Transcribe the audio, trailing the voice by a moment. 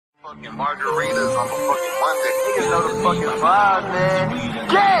Fucking margaritas on the fucking Monday. Niggas know the fucking vibe, man.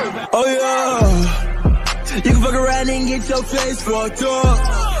 Gay! Oh yeah. You can fuck around and get your face fucked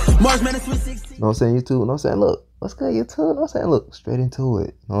up. March Madness 16. Know what I'm saying, YouTube? Know what I'm saying? Look, what's good, YouTube? Know what I'm saying? Look, straight into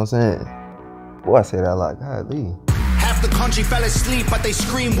it. Know what I'm saying? Boy, I say that like, golly. Half the country fell asleep, but they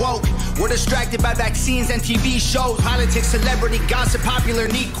scream woke. We're distracted by vaccines and TV shows. Politics, celebrity, gossip, popular,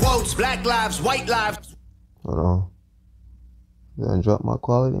 neat quotes. Black lives, white lives. Hold on. You gonna drop my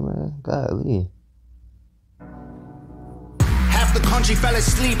quality, man? Golly. Half the country fell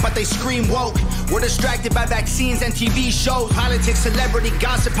asleep, but they scream woke. We're distracted by vaccines and TV shows. Politics, celebrity,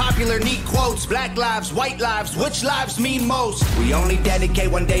 gossip, popular, neat quotes. Black lives, white lives, which lives mean most? We only dedicate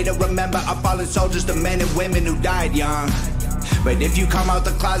one day to remember our fallen soldiers, the men and women who died young. But if you come out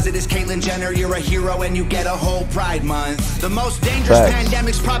the closet as Caitlyn Jenner, you're a hero and you get a whole Pride Month. The most dangerous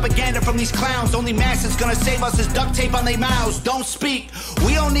pandemic's propaganda from these clowns. Only mask that's gonna save us is duct tape on their mouths. Don't speak.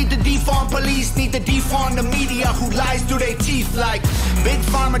 We don't need to defund police, need to defund the media who lies through their teeth like Big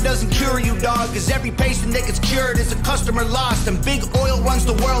Pharma doesn't cure you, dog, cause every patient that gets cured is a customer lost. And big oil runs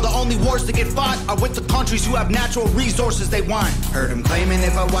the world. The only wars that get fought are with the countries who have natural resources they want. Heard him claiming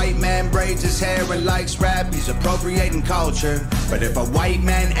if a white man braids his hair and likes rap, he's appropriating culture. But if a white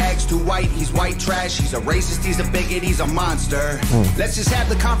man acts too white, he's white trash. He's a racist, he's a bigot, he's a monster. Let's just have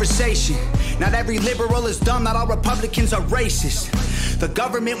the conversation. Not every liberal is dumb, not all Republicans are racist. The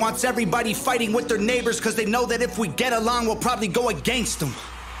government wants everybody fighting with their neighbors cause they know that if we get along, we'll probably go against them.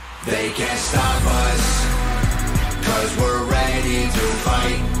 They can't stop us, cause we're ready to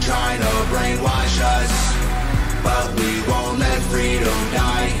fight, trying to brainwash us. But we won't let freedom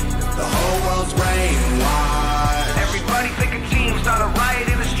die. The whole world's brainwashed. Everybody pick a team, start a riot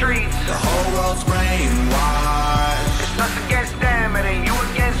in the streets. The whole world's brainwashed. It's us against them, it ain't you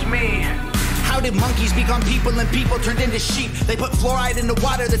against me. How did monkeys become people and people turned into sheep? They put fluoride in the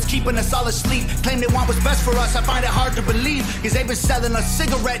water that's keeping us all asleep. Claim they want what's best for us, I find it hard to believe. Cause they've been selling us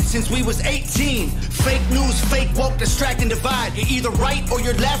cigarettes since we was 18. Fake news, fake woke, distract and divide. You're either right or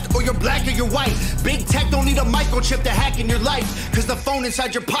you're left, or you're black or you're white. Big tech don't need a microchip to hack in your life. Cause the phone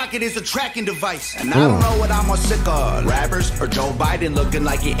inside your pocket is a tracking device. And I don't know what I'm more sick of, rappers or Joe Biden looking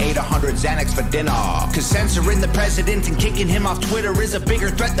like he ate 100 Xanax for dinner. Cause censoring the president and kicking him off Twitter is a bigger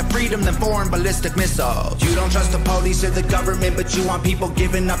threat to freedom than foreign ballistic missiles. You don't trust the police or the government, but you want people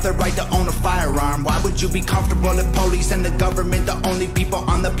giving up their right to own a firearm. Why would you be comfortable if police and the government the only people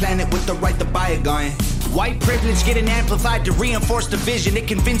on the planet with the right to buy a gun? White privilege getting amplified to reinforce division. It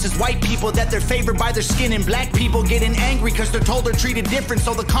convinces white people that they're favored by their skin, and black people getting angry because they're told they're treated different.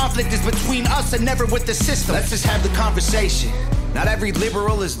 So the conflict is between us and never with the system. Let's just have the conversation. Not every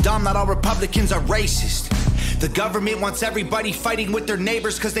liberal is dumb, not all Republicans are racist. The government wants everybody fighting with their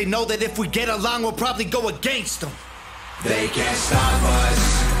neighbors cause they know that if we get along, we'll probably go against them. They can't stop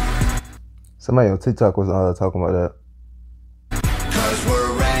us. Somebody on TikTok was talking about that. Cause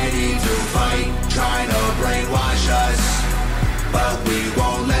we're ready to fight, trying to brainwash us. But we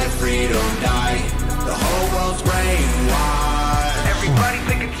won't let freedom die. The whole world's brainwashed. Everybody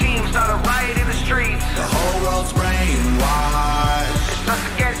pick a team, start a riot in the streets. The whole world's brainwashed. It's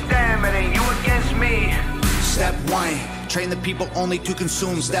us against them, it ain't you against me. Step 1, train the people only to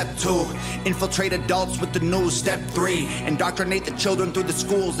consume. Step 2, infiltrate adults with the news. Step 3, indoctrinate the children through the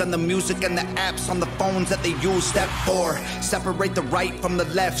schools and the music and the apps on the phones that they use. Step 4, separate the right from the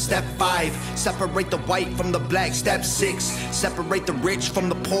left. Step 5, separate the white from the black. Step 6, separate the rich from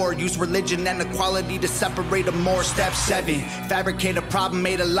the poor. Use religion and equality to separate them more. Step 7, fabricate a problem,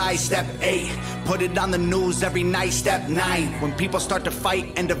 made a lie. Step 8, put it on the news every night. Step 9, when people start to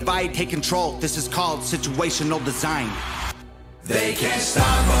fight and divide, take control. This is called situational design. They can't stop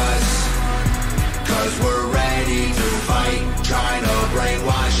us, cause we're ready to fight, trying to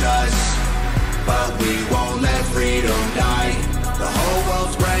brainwash us. But we won't let freedom die. The whole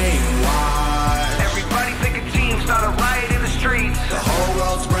world's brainwashed. Everybody pick a team, start a riot in the streets. The whole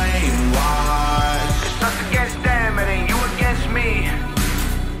world's brainwashed. It's us against them, it ain't you against me.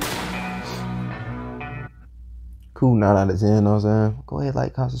 Cool, 9 out of 10, know what I'm saying? Go ahead,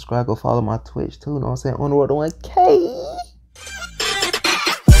 like, comment, subscribe, go follow my Twitch too, know what I'm saying? On the road to 1K.